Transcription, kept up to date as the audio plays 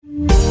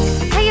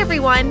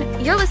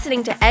everyone. You're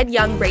listening to Ed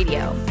Young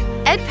Radio,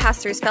 Ed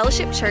Pastors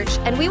Fellowship Church,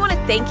 and we want to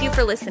thank you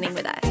for listening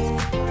with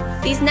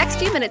us. These next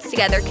few minutes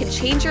together can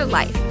change your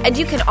life, and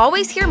you can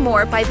always hear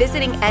more by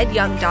visiting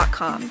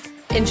edyoung.com.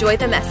 Enjoy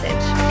the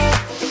message.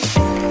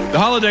 The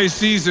holiday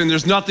season,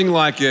 there's nothing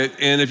like it,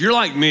 and if you're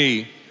like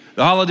me,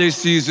 the holiday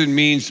season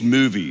means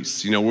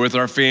movies. You know, we're with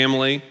our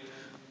family,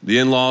 the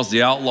in-laws,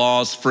 the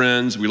outlaws,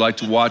 friends. We like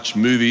to watch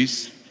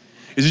movies.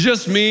 Is it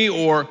just me,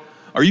 or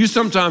are you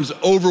sometimes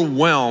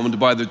overwhelmed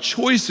by the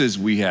choices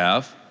we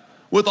have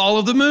with all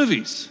of the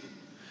movies?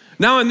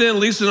 Now and then,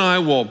 Lisa and I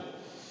will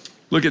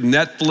look at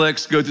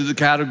Netflix, go through the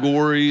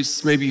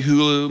categories, maybe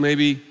Hulu,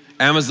 maybe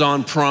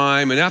Amazon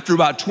Prime, and after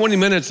about 20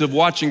 minutes of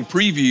watching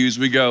previews,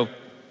 we go,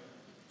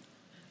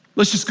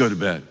 let's just go to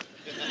bed.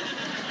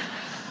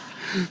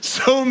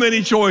 So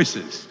many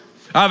choices.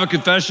 I have a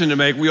confession to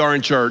make. We are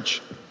in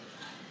church.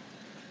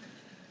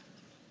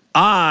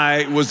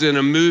 I was in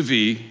a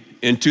movie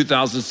in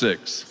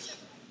 2006.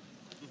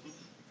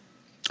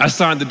 I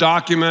signed the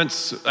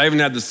documents. I even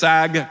had the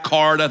SAG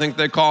card, I think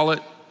they call it.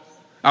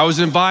 I was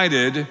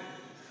invited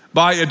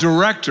by a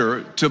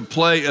director to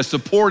play a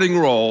supporting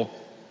role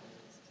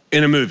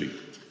in a movie.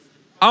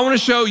 I want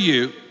to show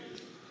you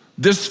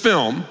this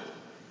film,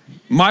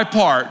 my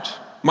part,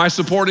 my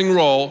supporting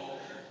role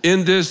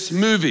in this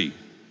movie.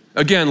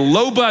 Again,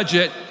 low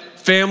budget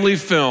family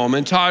film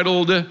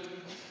entitled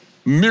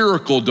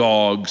Miracle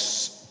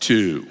Dogs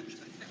 2.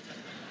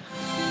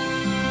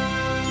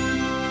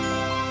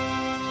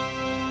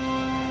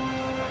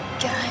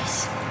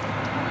 Guys,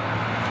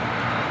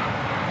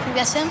 think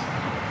that's him?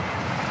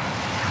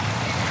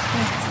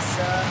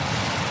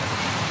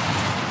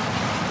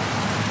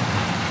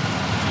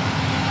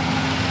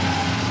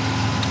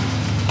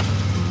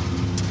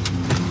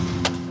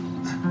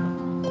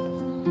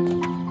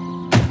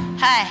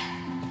 Hi,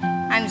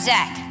 I'm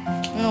Zach.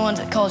 I'm the one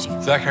that calls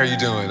you. Zach, how are you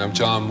doing? I'm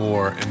John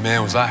Moore, and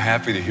man, was I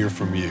happy to hear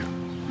from you.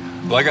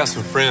 Well, I got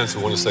some friends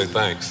who want to say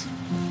thanks.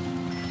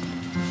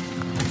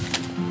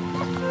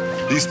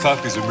 These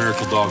puppies are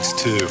Miracle Dogs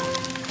too.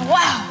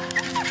 Wow.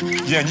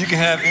 Yeah, and you can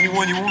have any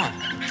one you want.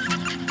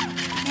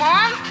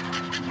 Mom?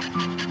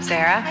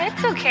 Sarah?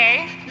 It's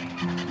okay.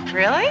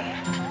 Really?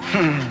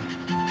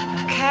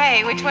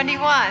 Okay, which one do you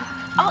want?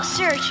 I'll let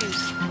Sarah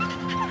choose.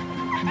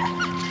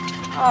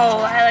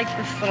 Oh, I like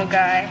this little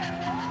guy.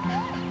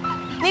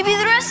 Maybe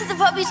the rest of the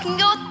puppies can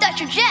go with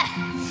Dr. Jeff.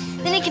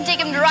 Then he can take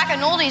them to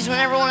Rockin' Oldies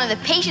whenever one of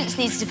the patients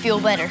needs to feel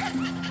better.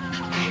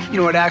 You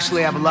know what,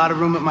 actually, I have a lot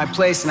of room at my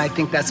place, and I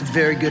think that's a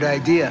very good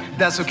idea. If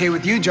that's okay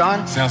with you,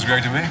 John? Sounds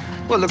great to me.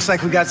 Well, it looks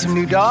like we got some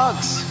new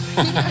dogs.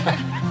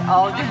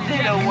 Oh, the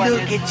little one.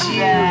 Look at you.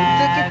 Look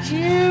at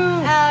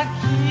you. How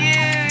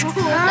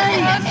cute.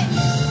 Hi.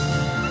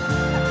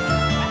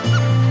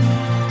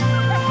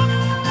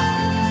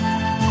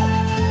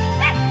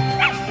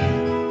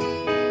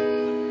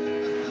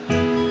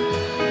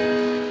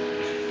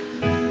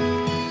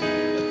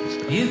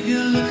 If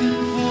you're looking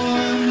for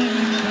a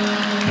miracle.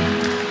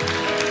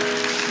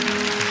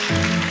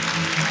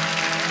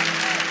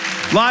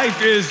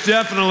 Life is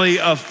definitely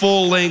a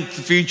full-length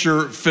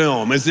feature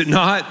film, is it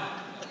not?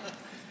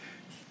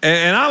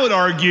 And I would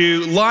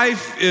argue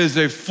life is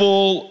a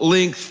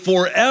full-length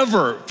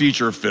forever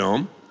feature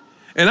film.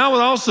 And I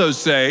would also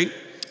say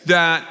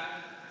that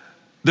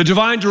the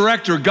divine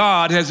director,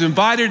 God, has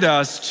invited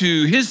us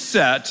to his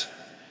set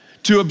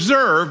to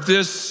observe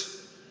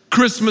this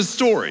Christmas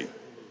story,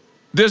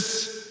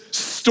 this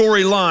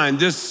storyline,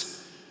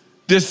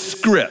 this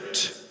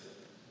script.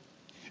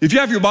 If you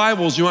have your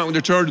Bibles, you might want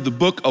to turn to the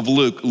book of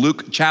Luke,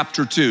 Luke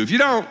chapter 2. If you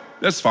don't,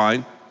 that's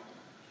fine.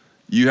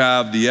 You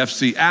have the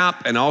FC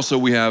app, and also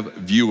we have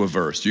View a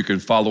Verse. You can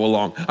follow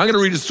along. I'm going to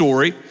read a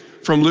story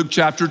from Luke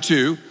chapter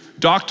 2.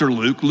 Dr.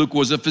 Luke. Luke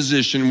was a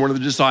physician, one of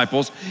the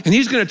disciples, and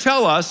he's going to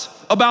tell us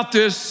about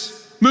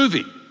this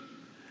movie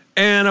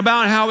and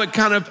about how it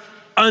kind of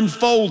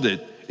unfolded.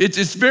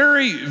 It's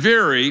very,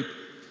 very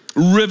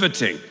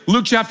riveting.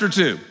 Luke chapter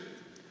 2,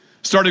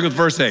 starting with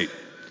verse 8.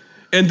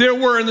 And there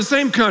were in the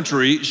same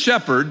country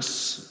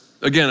shepherds,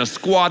 again, a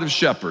squad of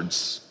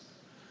shepherds.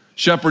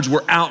 Shepherds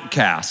were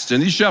outcasts,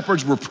 and these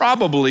shepherds were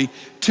probably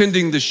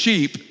tending the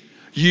sheep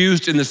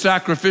used in the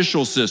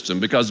sacrificial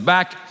system, because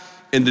back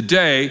in the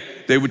day,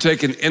 they would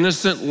take an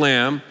innocent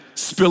lamb,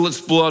 spill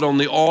its blood on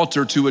the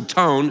altar to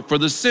atone for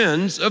the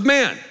sins of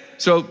man.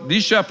 So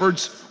these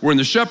shepherds were in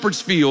the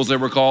shepherds' fields, they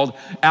were called,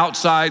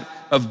 outside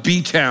of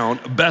B-town,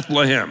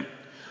 Bethlehem.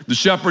 The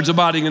shepherds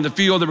abiding in the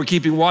field, they were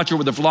keeping watch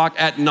over the flock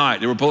at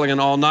night. They were pulling an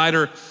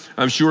all-nighter,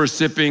 I'm sure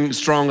sipping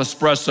strong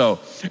espresso.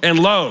 And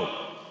lo,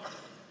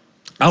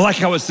 I like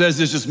how it says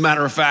this just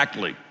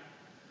matter-of-factly.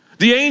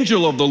 The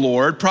angel of the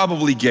Lord,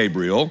 probably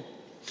Gabriel,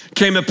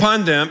 came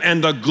upon them,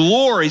 and the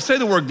glory, say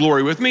the word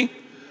glory with me,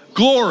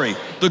 glory,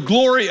 the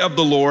glory of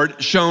the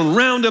Lord shone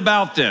round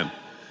about them,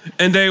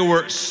 and they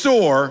were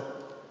sore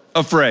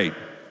afraid.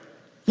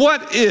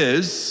 What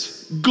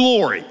is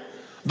glory?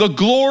 The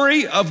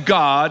glory of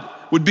God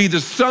would be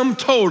the sum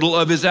total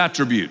of his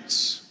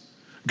attributes.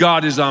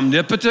 God is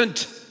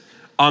omnipotent,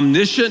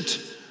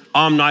 omniscient,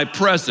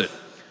 omnipresent.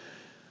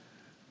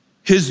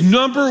 his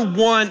number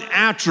one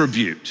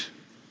attribute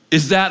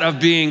is that of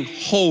being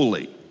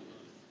holy.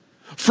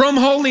 From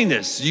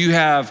holiness, you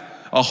have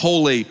a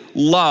holy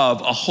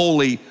love, a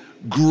holy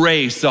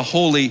grace, a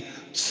holy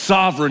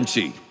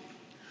sovereignty.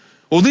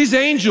 Well, these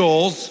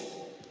angels,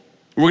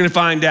 we're gonna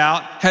find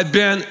out, had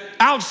been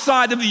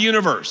outside of the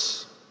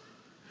universe.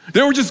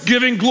 They were just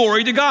giving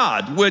glory to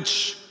God,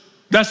 which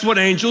that's what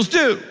angels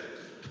do.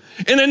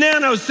 In a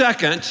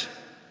nanosecond,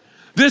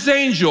 this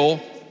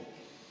angel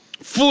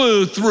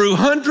flew through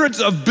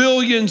hundreds of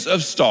billions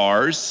of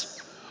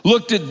stars,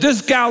 looked at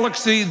this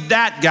galaxy,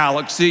 that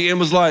galaxy, and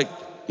was like,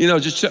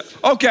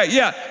 okay,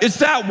 yeah, it's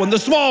that one, the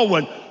small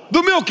one,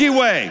 the Milky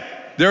Way.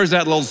 There's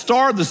that little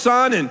star, the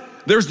sun, and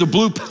there's the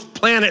blue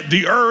planet,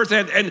 the earth,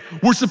 and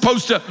we're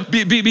supposed to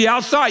be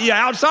outside.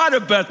 Yeah, outside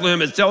of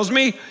Bethlehem, it tells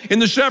me, in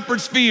the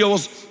shepherd's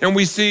fields, and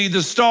we see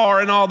the star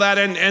and all that,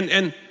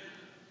 and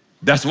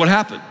that's what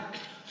happened.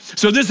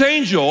 So this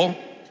angel,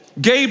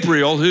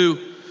 Gabriel, who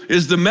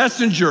is the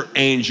messenger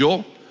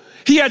angel,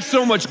 he had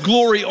so much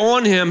glory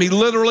on him, he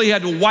literally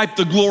had to wipe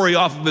the glory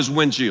off of his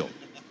windshield.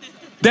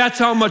 That's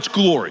how much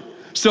glory.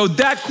 So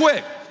that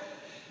quick.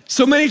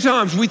 So many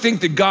times we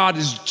think that God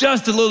is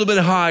just a little bit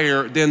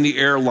higher than the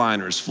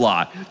airliners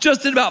fly,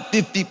 just at about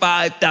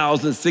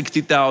 55,000,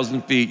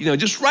 60,000 feet,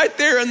 just right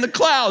there in the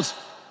clouds.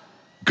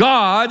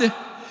 God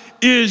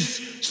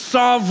is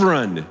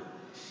sovereign.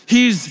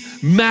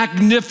 He's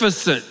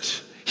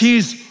magnificent.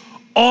 He's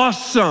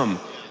awesome.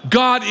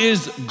 God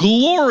is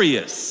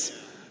glorious.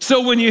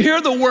 So when you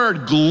hear the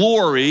word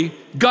glory,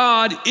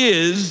 God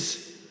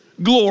is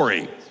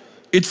glory.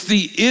 It's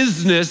the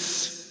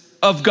isness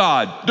of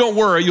God. Don't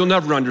worry, you'll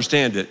never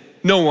understand it.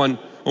 No one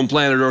on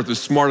planet Earth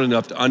is smart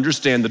enough to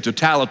understand the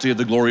totality of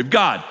the glory of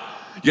God.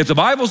 Yet the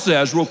Bible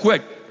says, real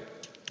quick,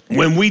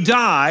 when we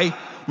die,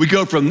 we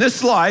go from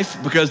this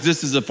life, because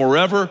this is a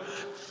forever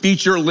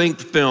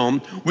feature-length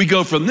film, we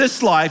go from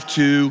this life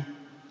to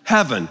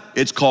heaven.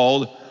 It's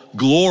called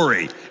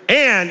glory.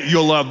 And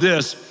you'll love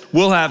this,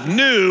 we'll have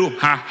new,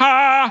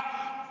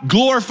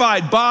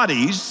 glorified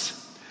bodies,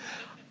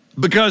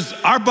 because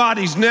our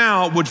bodies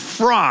now would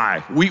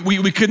fry.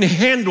 We couldn't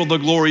handle the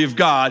glory of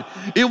God.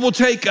 It will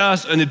take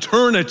us an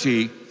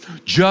eternity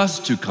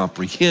just to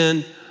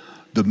comprehend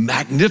the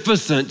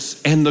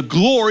magnificence and the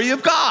glory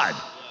of God.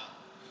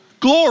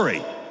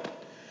 Glory.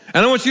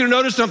 And I want you to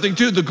notice something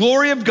too. The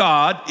glory of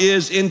God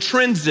is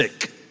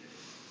intrinsic.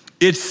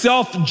 It's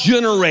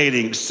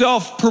self-generating,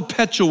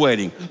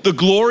 self-perpetuating. The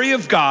glory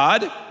of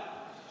God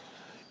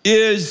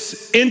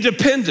is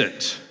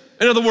independent.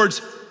 In other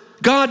words,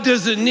 God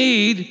doesn't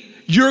need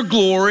your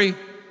glory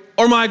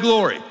or my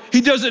glory.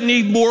 He doesn't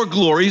need more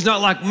glory. He's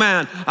not like,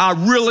 man, I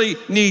really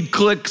need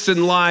clicks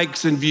and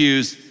likes and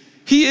views.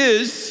 He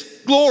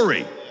is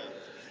glory.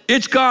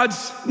 It's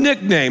God's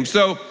nickname.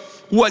 So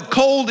what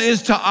cold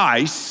is to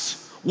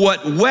ice,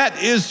 what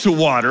wet is to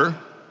water,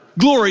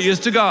 glory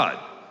is to God.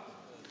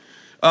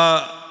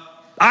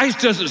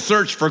 Ice doesn't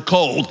search for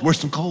cold. Where's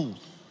some cold?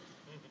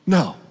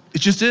 No,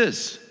 it just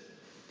is.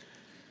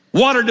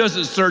 Water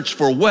doesn't search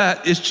for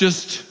wet. It's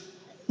just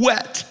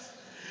wet.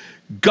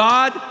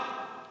 God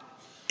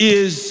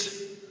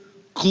is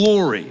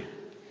glory.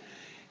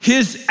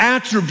 His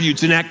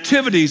attributes and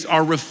activities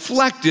are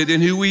reflected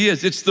in who he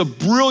is. It's the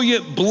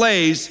brilliant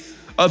blaze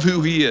of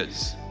who he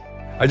is.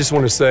 I just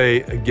want to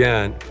say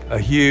again, a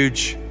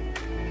huge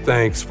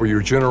thanks for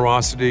your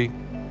generosity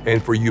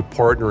and for you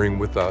partnering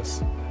with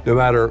us. No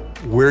matter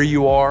where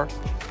you are,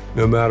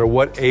 no matter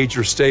what age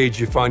or stage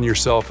you find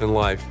yourself in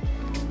life,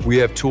 we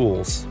have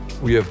tools,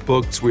 we have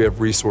books, we have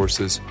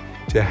resources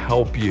to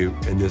help you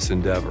in this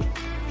endeavor.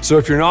 So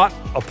if you're not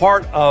a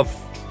part of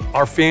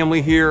our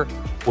family here,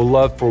 we'd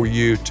love for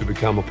you to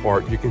become a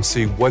part. You can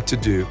see what to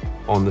do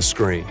on the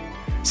screen.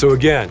 So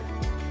again,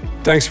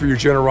 thanks for your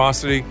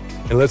generosity,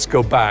 and let's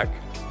go back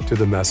to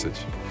the message.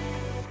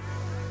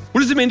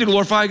 What does it mean to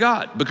glorify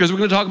God? Because we're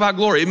going to talk about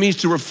glory. It means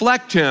to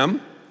reflect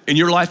him in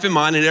your life and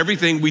mine and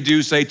everything we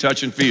do, say,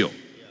 touch, and feel.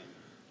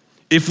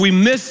 If we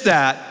miss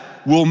that,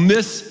 we'll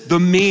miss the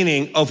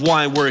meaning of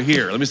why we're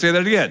here. Let me say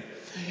that again.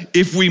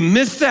 If we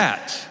miss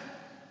that,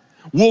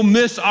 we'll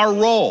miss our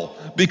role,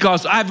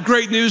 because I have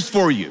great news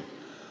for you.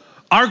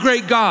 Our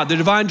great God, the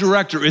divine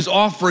director, is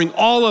offering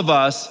all of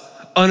us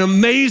an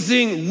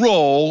amazing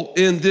role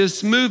in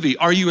this movie.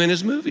 Are you in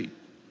his movie?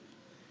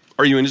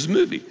 Are you in his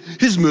movie?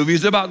 His movie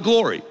is about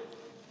glory.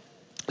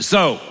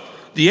 So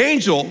the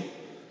angel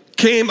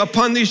came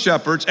upon these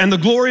shepherds, and the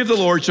glory of the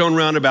Lord shone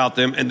round about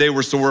them, and they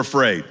were sore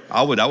afraid.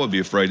 I would be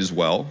afraid as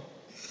well.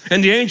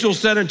 And the angel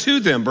said unto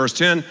them, verse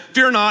 10,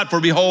 fear not,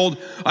 for behold,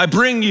 I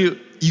bring you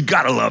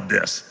gotta love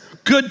this,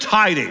 good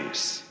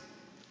tidings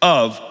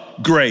of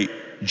great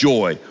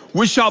joy,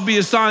 which shall be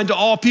a sign to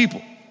all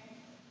people.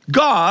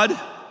 God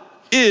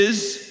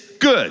is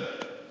good.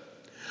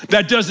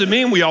 That doesn't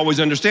mean we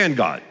always understand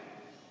God.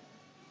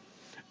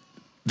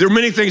 There are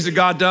many things that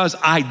God does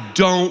I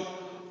don't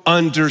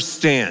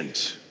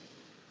understand.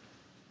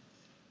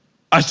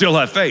 I still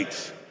have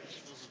faith,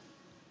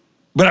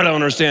 but I don't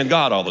understand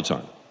God all the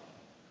time.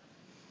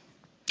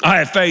 I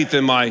have faith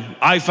in my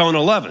iPhone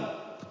 11.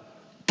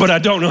 but I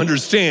don't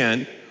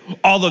understand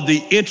all of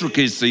the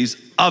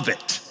intricacies of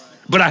it.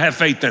 But I have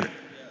faith in it.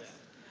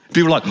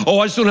 People are like, oh,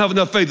 I just don't have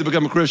enough faith to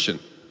become a Christian.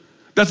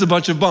 That's a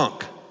bunch of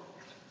bunk.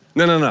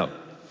 No.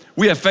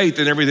 We have faith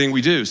in everything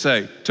we do,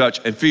 say, touch,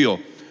 and feel.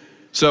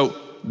 So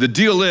the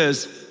deal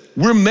is,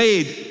 we're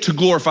made to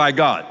glorify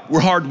God.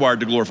 We're hardwired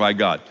to glorify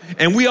God.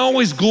 And we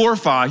always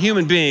glorify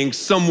human beings,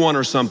 someone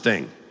or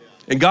something.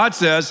 And God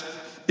says,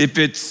 if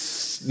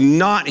it's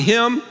not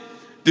him,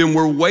 then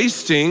we're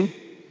wasting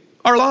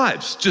our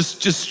lives,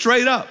 just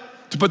straight up,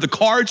 to put the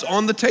cards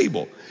on the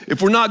table.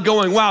 If we're not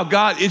going, wow,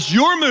 God, it's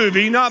your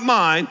movie, not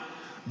mine,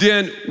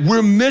 then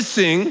we're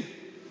missing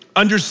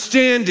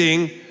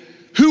understanding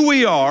who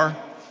we are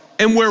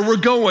and where we're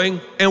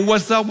going and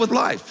what's up with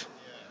life.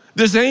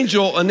 This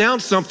angel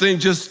announced something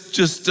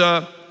just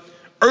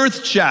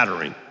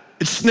earth-shattering.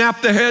 It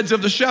snapped the heads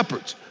of the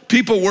shepherds.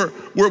 People were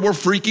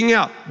freaking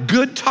out.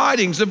 Good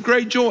tidings of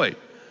great joy.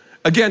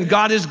 Again,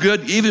 God is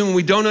good even when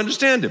we don't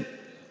understand him.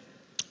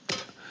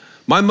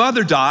 My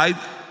mother died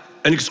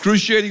an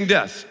excruciating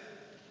death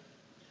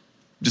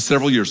just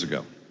several years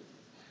ago.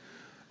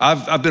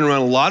 I've been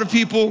around a lot of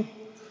people.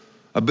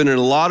 I've been in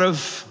a lot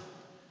of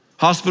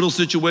hospital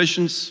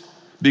situations.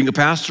 Being a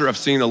pastor, I've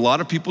seen a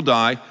lot of people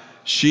die.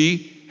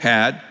 She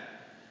had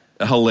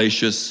a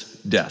hellacious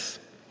death.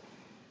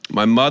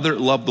 My mother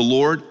loved the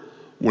Lord,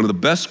 one of the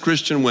best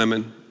Christian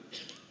women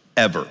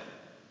ever.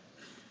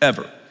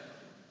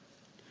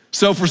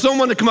 So for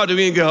someone to come up to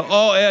me and go,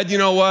 oh, Ed, you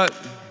know what?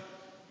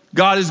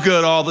 God is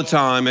good all the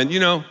time, and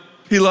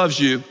he loves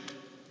you.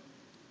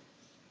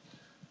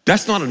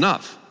 That's not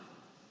enough.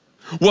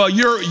 Well,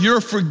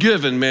 you're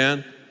forgiven,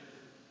 man.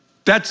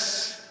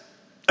 That's,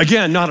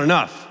 again, not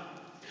enough.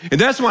 And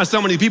that's why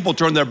so many people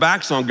turn their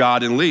backs on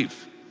God and leave.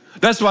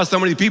 That's why so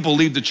many people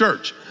leave the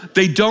church.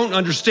 They don't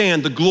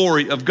understand the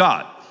glory of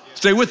God.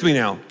 Stay with me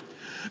now.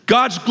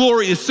 God's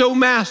glory is so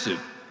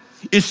massive,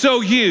 it's so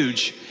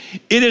huge,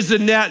 it is a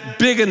net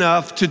big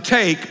enough to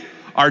take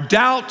our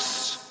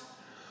doubts,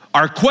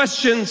 our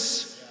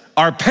questions,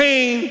 our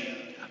pain,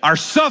 our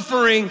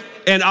suffering,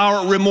 and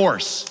our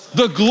remorse.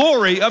 The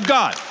glory of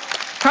God.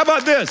 How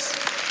about this?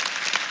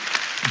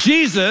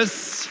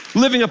 Jesus,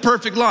 living a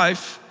perfect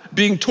life,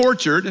 being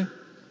tortured,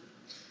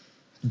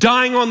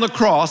 dying on the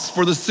cross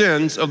for the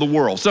sins of the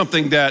world,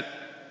 something that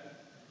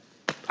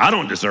I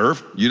don't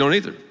deserve, you don't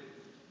either.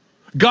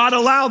 God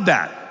allowed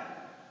that.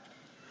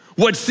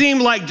 What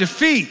seemed like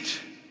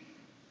defeat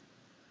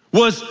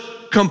was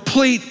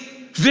complete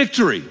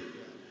victory.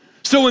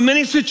 So in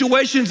many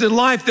situations in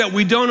life that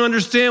we don't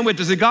understand, we have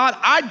to say, God,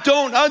 I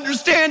don't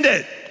understand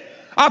it.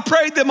 I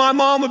prayed that my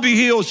mom would be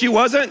healed. She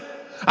wasn't.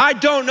 I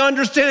don't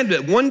understand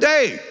it. One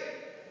day,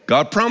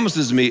 God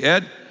promises me,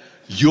 Ed,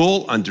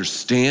 you'll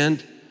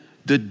understand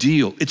the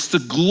deal. It's the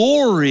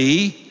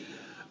glory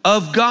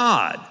of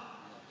God.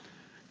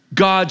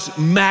 God's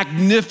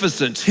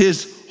magnificence,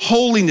 his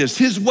holiness,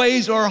 his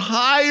ways are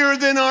higher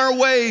than our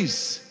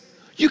ways.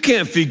 You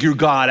can't figure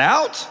God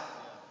out.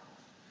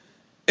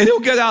 And he'll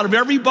get out of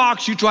every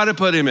box you try to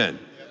put him in.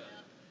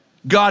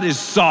 God is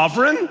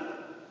sovereign.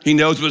 He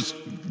knows what's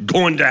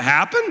going to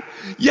happen.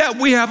 Yet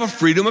we have a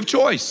freedom of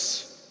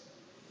choice.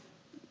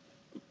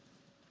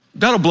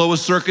 That'll blow a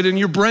circuit in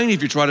your brain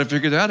if you try to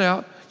figure that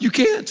out. You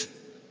can't.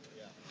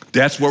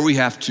 That's where we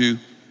have to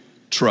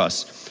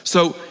trust.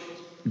 So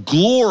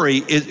glory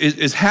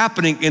is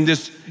happening in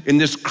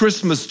this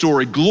Christmas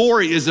story.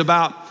 Glory is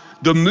about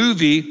the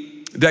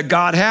movie that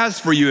God has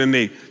for you and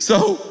me.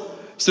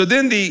 So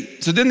then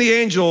the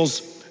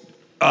angels,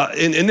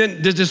 and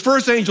then this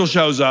first angel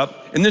shows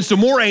up, and then some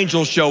more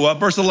angels show up.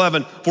 Verse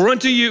 11, for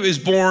unto you is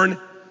born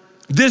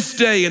this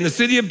day in the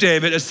city of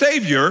David a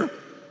Savior.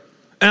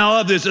 And I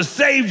love this, a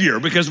Savior,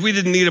 because we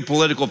didn't need a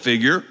political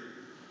figure.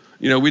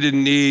 We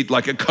didn't need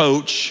like a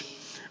coach.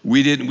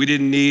 We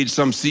didn't need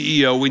some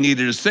CEO. We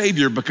needed a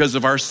Savior because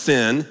of our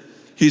sin.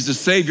 He's a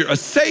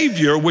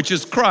Savior, which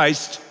is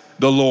Christ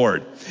the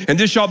Lord. And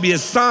this shall be a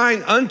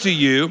sign unto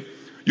you.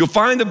 You'll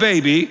find the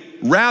baby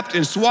wrapped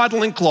in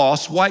swaddling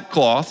cloths, white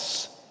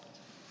cloths.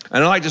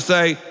 And I like to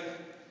say,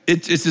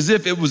 it's as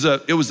if it was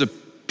a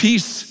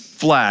peace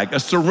flag, a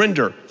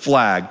surrender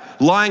flag,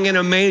 lying in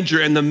a manger,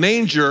 and the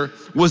manger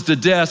was the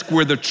desk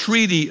where the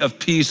treaty of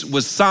peace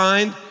was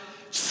signed,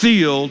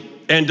 sealed,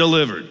 and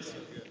delivered.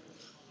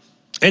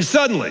 And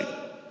suddenly,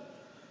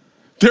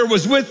 there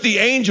was with the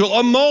angel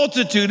a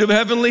multitude of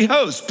heavenly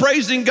hosts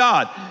praising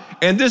God.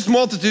 And this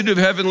multitude of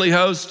heavenly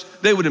hosts,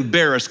 they would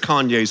embarrass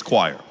Kanye's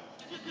choir.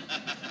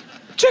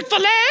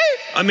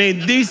 Chick-fil-A? I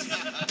mean,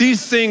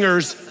 these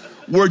singers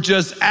were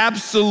just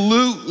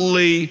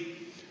absolutely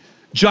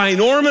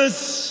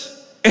ginormous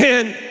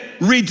and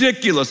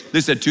ridiculous.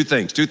 They said two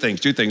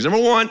things.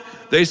 Number one,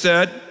 they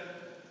said,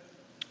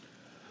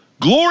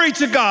 glory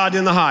to God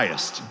in the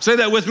highest. Say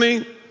that with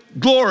me.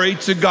 Glory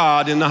to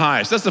God in the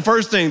highest. That's the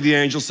first thing the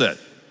angel said.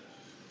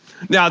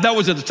 Now, that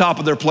was at the top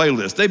of their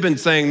playlist. They've been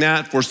saying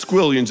that for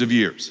squillions of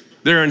years.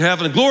 They're in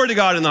heaven, glory to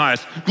God in the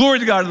highest, glory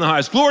to God in the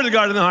highest, glory to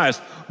God in the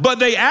highest. But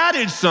they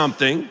added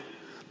something,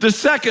 the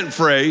second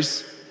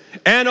phrase,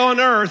 And on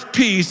earth,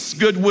 peace,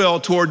 goodwill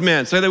toward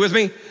men. Say that with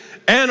me.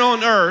 And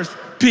on earth,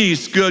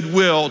 peace,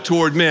 goodwill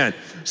toward men.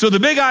 So the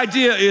big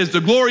idea is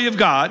the glory of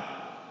God.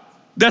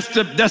 That's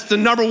the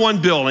number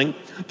one building.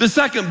 The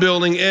second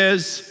building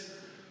is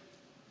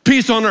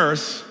peace on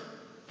earth,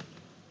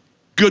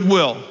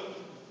 goodwill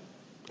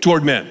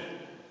toward men.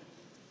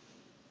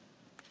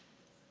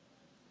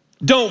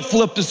 Don't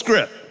flip the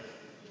script.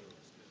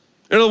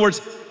 In other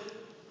words,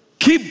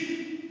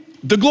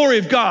 keep the glory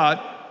of God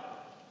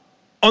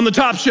on the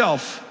top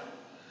shelf,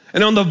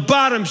 and on the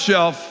bottom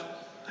shelf,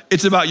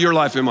 it's about your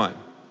life and mine.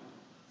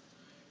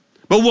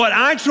 But what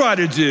I try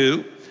to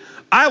do,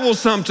 I will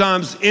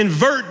sometimes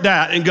invert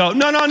that and go,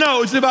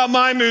 no, it's about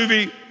my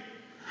movie.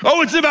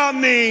 Oh, it's about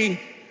me.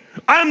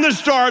 I'm the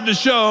star of the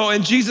show.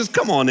 And Jesus,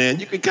 come on in.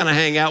 You can kind of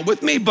hang out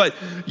with me, but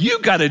you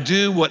got to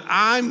do what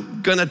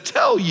I'm going to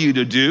tell you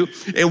to do.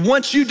 And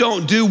once you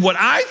don't do what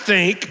I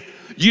think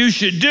you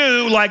should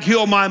do, like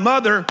heal my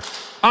mother,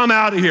 I'm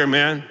out of here,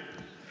 man.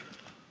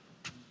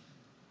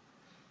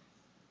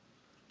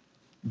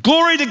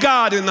 Glory to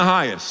God in the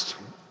highest,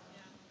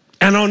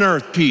 and on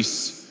earth,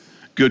 peace,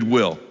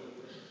 goodwill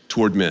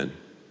toward men.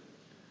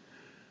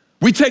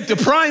 We take the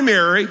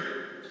primary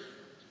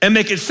and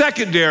make it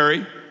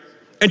secondary,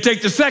 and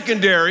take the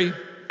secondary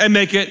and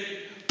make it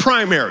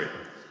primary.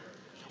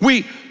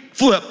 We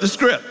flip the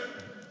script.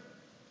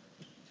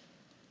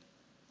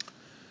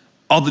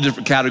 All the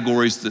different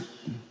categories that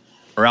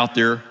are out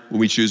there when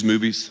we choose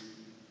movies,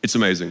 it's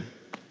amazing.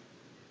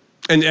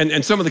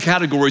 And some of the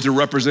categories are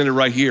represented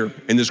right here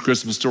in this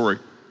Christmas story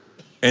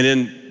and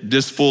in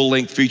this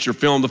full-length feature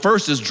film. The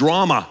first is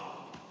drama.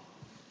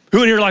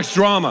 Who in here likes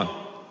drama?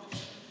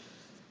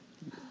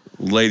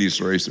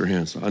 Ladies raise their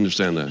hands. I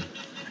understand that.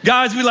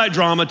 Guys, we like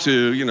drama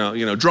too. You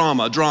know,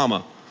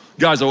 drama.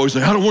 Guys always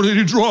say, I don't want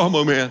any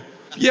drama, man.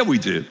 Yeah, we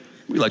do.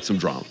 We like some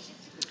drama.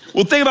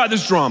 Well, think about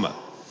this drama.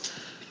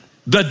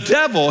 The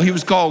devil, he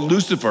was called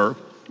Lucifer,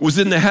 was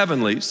in the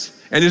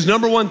heavenlies, and his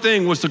number one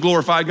thing was to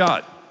glorify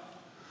God.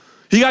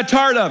 He got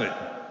tired of it,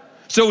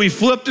 so he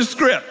flipped the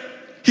script.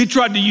 He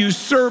tried to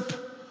usurp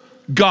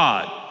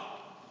God.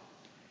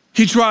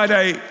 He tried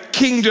a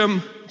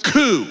kingdom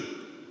coup.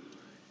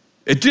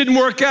 It didn't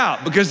work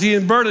out because he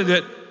inverted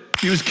it.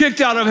 He was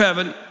kicked out of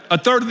heaven. A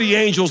third of the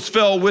angels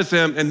fell with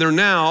him, and they're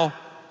now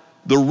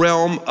the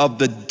realm of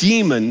the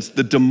demons,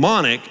 the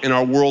demonic in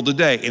our world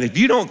today. And if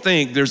you don't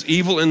think there's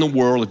evil in the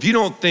world, if you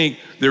don't think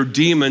there are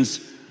demons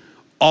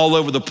all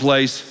over the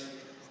place,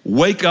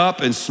 wake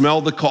up and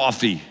smell the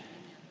coffee.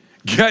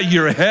 Get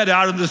your head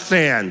out of the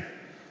sand.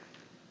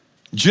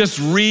 Just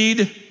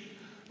read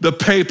the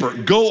paper.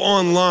 Go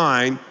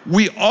online.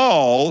 We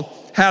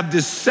all have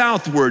this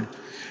southward,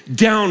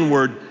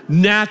 downward,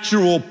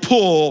 natural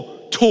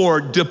pull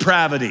toward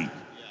depravity.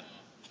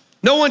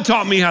 No one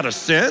taught me how to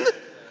sin.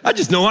 I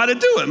just know how to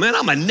do it, man.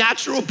 I'm a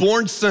natural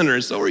born sinner,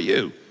 and so are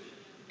you.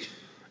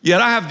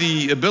 Yet I have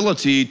the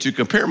ability to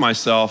compare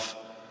myself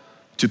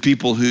to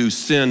people who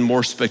sin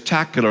more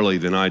spectacularly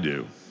than I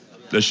do.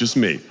 That's just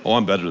me. Oh,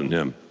 I'm better than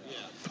him.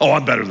 Oh,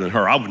 I'm better than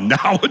her. I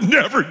would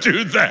never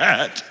do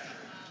that.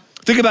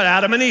 Think about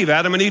Adam and Eve.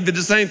 Adam and Eve did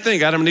the same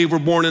thing. Adam and Eve were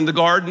born in the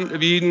Garden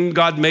of Eden.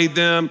 God made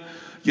them,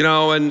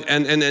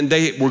 and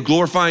they were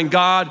glorifying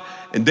God.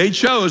 And they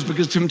chose,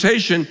 because of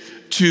temptation,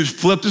 to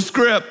flip the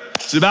script.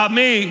 It's about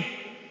me,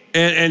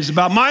 and it's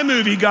about my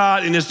movie,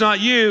 God, and it's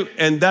not you.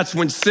 And that's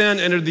when sin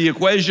entered the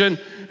equation.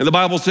 And the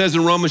Bible says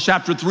in Romans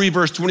chapter 3,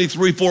 verse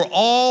 23, for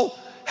all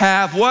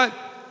have what?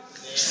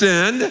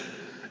 Sinned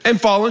and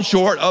fallen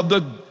short of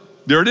the,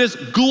 there it is,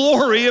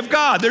 glory of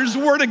God. There's the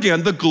word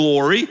again, the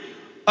glory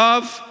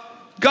of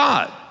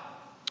God.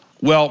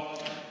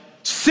 Well,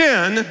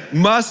 sin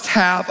must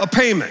have a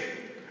payment.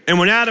 And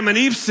when Adam and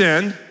Eve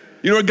sinned,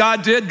 you know what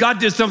God did? God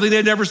did something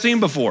they'd never seen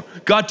before.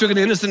 God took an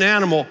innocent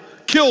animal,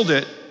 killed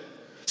it,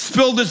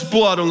 spilled its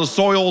blood on the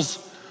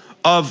soils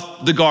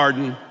of the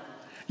garden,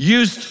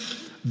 used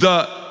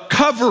the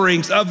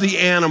coverings of the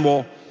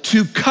animal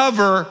to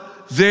cover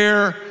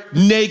their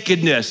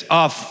nakedness,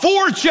 a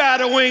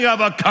foreshadowing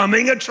of a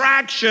coming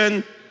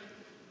attraction.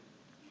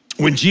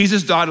 When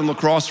Jesus died on the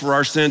cross for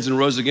our sins and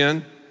rose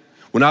again,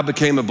 when I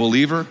became a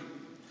believer,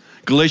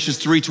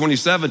 Galatians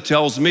 3:27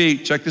 tells me,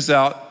 check this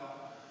out,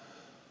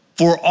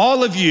 for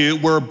all of you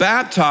were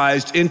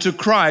baptized into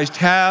Christ,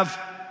 have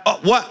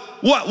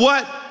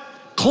what?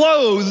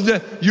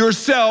 Clothed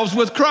yourselves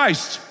with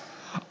Christ.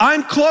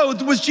 I'm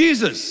clothed with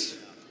Jesus.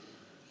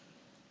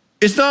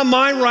 It's not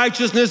my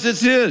righteousness,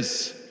 it's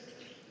his.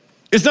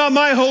 It's not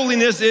my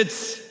holiness,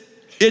 it's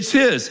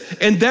his.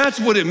 And that's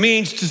what it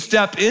means to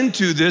step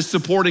into this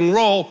supporting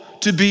role,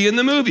 to be in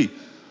the movie.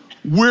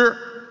 We're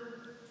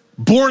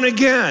born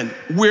again,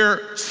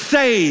 we're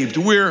saved,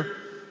 we're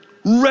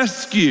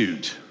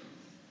rescued.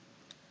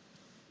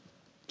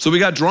 So we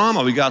got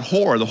drama, we got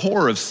horror, the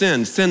horror of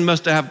sin. Sin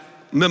must have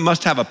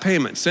a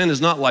payment. Sin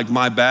is not like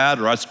my bad,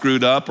 or I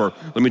screwed up, or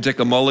let me take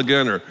a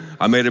mulligan, or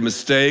I made a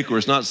mistake, or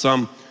it's not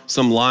some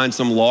line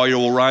some lawyer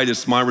will write,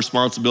 it's my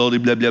responsibility,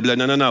 blah, blah, blah.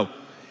 No.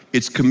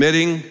 It's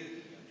committing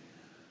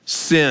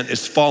sin.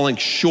 It's falling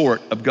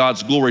short of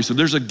God's glory. So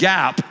there's a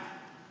gap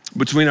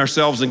between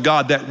ourselves and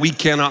God that we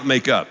cannot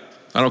make up.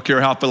 I don't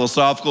care how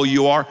philosophical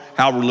you are,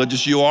 how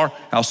religious you are,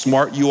 how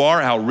smart you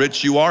are, how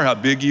rich you are, how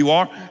big you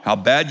are, how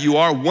bad you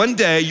are. One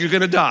day you're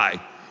gonna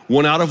die.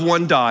 1 out of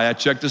 1 die. I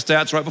checked the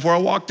stats right before I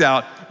walked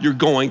out. You're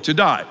going to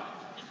die.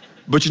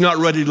 But you're not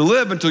ready to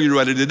live until you're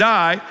ready to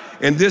die.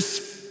 And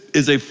this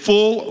is a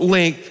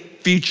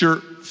full-length feature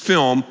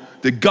film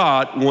that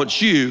God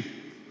wants you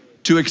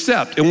to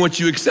accept. And once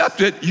you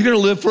accept it, you're gonna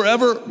live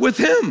forever with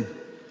Him.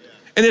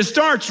 And it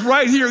starts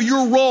right here.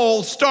 Your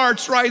role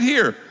starts right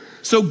here.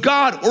 So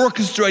God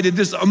orchestrated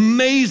this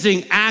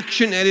amazing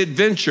action and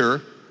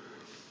adventure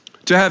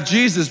to have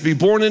Jesus be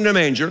born in a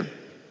manger,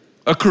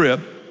 a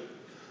crib,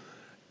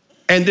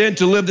 and then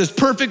to live this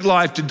perfect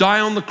life, to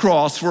die on the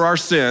cross for our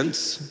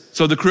sins,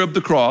 so the crib,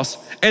 the cross,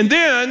 and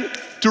then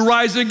to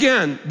rise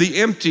again, the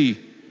empty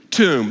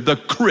tomb, the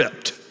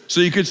crypt.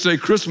 So you could say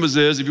Christmas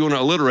is, if you want to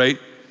alliterate,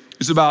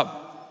 it's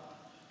about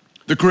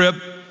the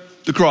crib,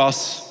 the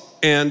cross,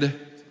 and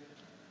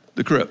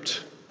the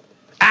crypt.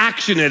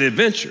 Action and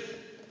adventure.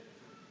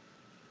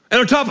 And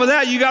on top of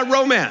that, you got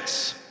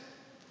romance.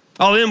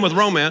 I'll end with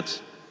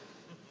romance.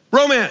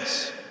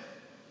 Romance.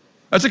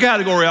 That's a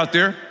category out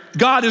there.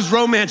 God has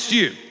romanced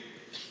you.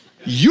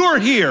 You're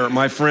here,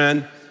 my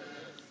friend,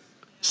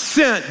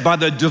 sent by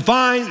the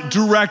divine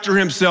director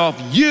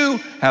himself. You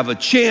have a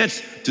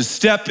chance to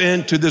step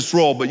into this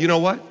role. But you know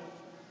what?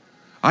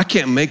 I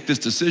can't make this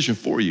decision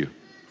for you.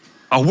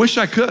 I wish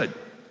I could,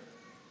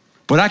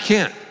 but I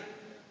can't.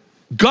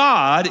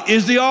 God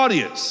is the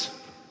audience.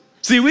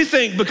 See, we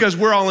think because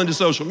we're all into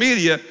social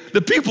media,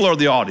 the people are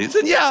the audience.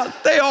 And yeah,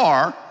 they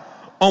are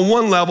on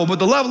one level, but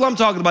the level I'm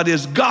talking about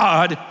is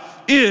God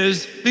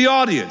is the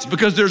audience,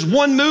 because there's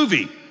one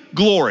movie,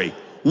 glory,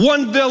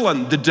 one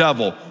villain, the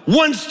devil,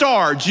 one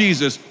star,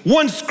 Jesus,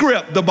 one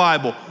script, the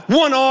Bible,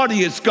 one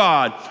audience,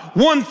 God,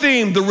 one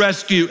theme, the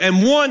rescue,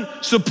 and one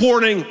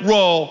supporting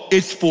role.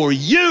 It's for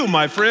you,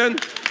 my friend.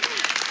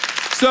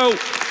 So,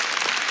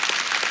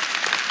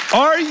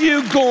 are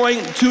you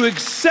going to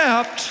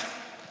accept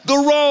the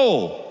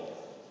role?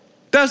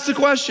 That's the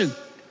question.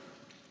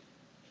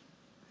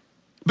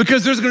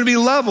 Because there's going to be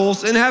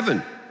levels in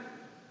heaven.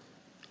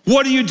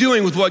 What are you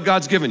doing with what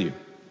God's given you?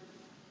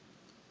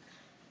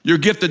 Your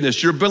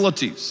giftedness, your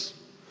abilities,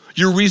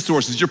 your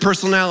resources, your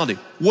personality.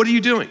 What are you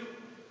doing?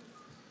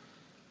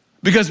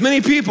 Because many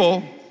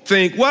people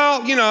think,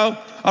 well, you know,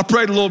 I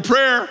prayed a little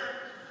prayer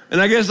and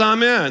I guess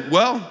I'm in.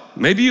 Well,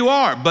 maybe you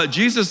are, but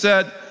Jesus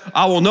said,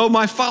 I will know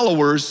my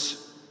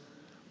followers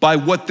by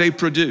what they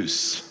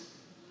produce.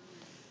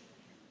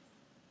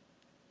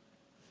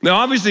 Now,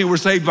 obviously, we're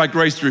saved by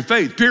grace through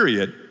faith,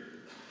 period.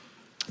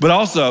 But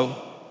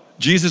also,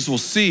 Jesus will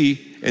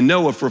see and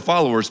know if we're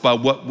followers by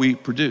what we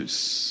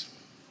produce,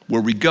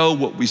 where we go,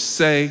 what we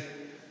say,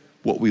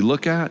 what we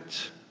look at.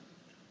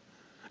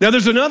 Now,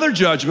 there's another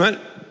judgment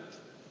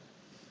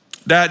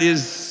that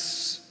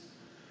is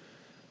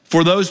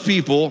for those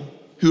people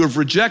who have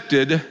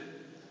rejected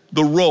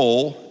the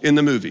role in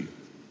the movie.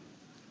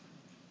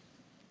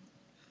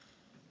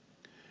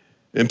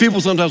 And people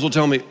sometimes will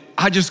tell me,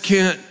 I just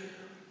can't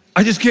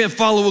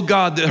follow a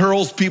God that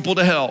hurls people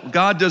to hell.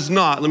 God does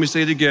not, let me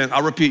say it again,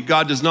 I'll repeat,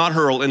 God does not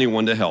hurl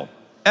anyone to hell,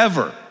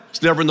 ever.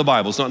 It's never in the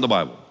Bible, it's not in the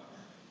Bible.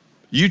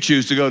 You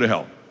choose to go to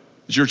hell,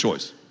 it's your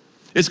choice.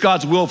 It's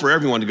God's will for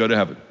everyone to go to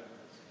heaven.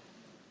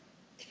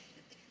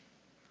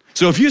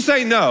 So if you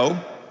say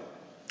no,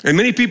 and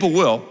many people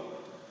will,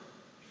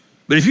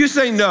 but if you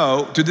say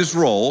no to this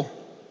role,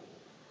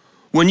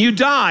 when you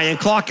die and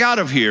clock out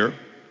of here,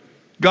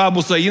 God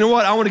will say, you know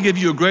what? I want to give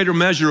you a greater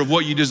measure of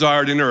what you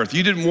desired in earth.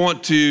 You didn't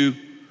want to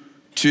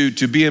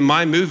be in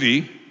my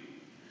movie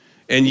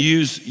and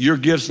use your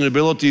gifts and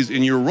abilities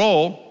in your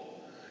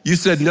role. You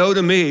said no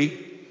to me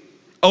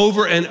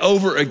over and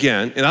over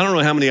again, and I don't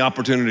know how many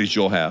opportunities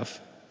you'll have.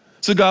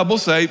 So God will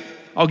say,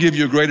 I'll give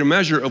you a greater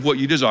measure of what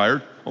you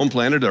desired on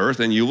planet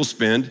Earth, and you will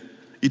spend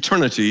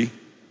eternity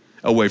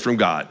away from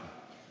God.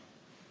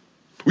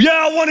 Yeah,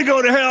 I want to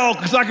go to hell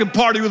because I can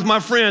party with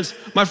my friends.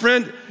 My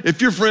friend,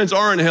 if your friends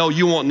are in hell,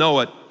 you won't know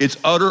it. It's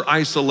utter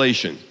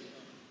isolation.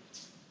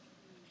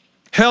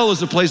 Hell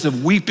is a place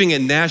of weeping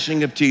and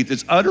gnashing of teeth.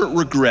 It's utter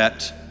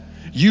regret.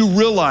 You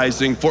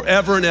realizing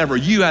forever and ever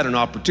you had an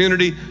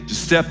opportunity to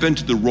step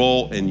into the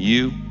role and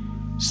you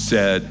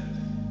said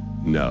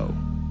no.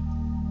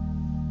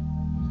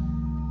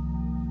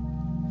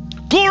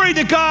 Glory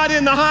to God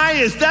in the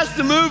highest. That's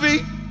the movie.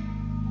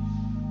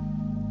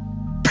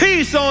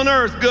 Peace on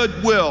earth,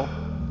 goodwill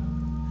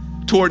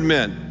toward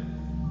men.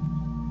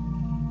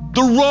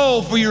 The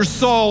role for your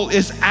soul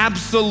is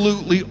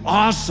absolutely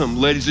awesome,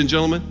 ladies and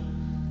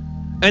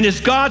gentlemen. And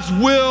it's God's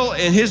will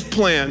and His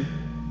plan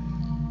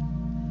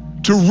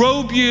to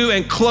robe you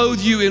and clothe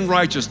you in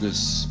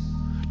righteousness,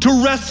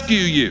 to rescue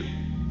you,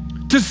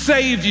 to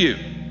save you,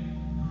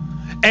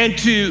 and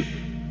to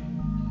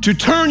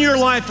turn your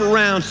life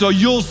around so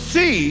you'll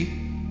see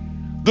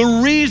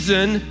the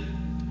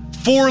reason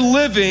for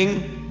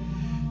living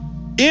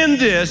in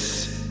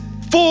this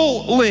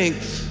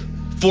full-length,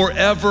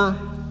 forever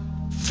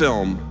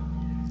film.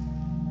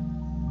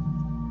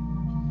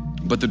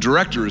 but the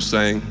director is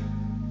saying,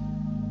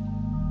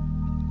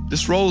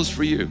 this role is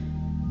for you.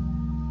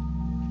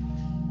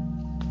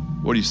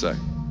 What do you say?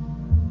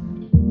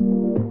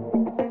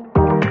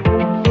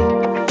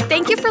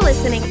 Thank you for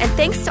listening, and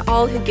thanks to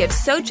all who give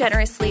so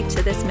generously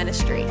to this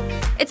ministry.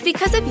 It's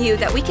because of you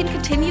that we can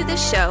continue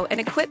this show and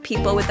equip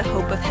people with the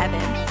hope of heaven.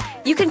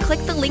 You can click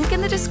the link in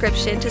the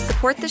description to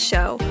support the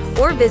show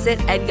or visit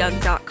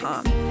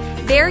edyoung.com.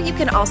 There you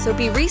can also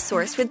be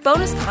resourced with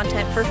bonus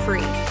content for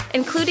free,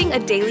 including a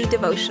daily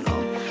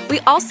devotional. We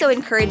also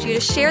encourage you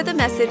to share the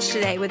message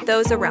today with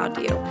those around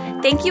you.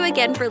 Thank you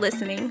again for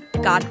listening.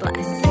 God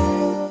bless.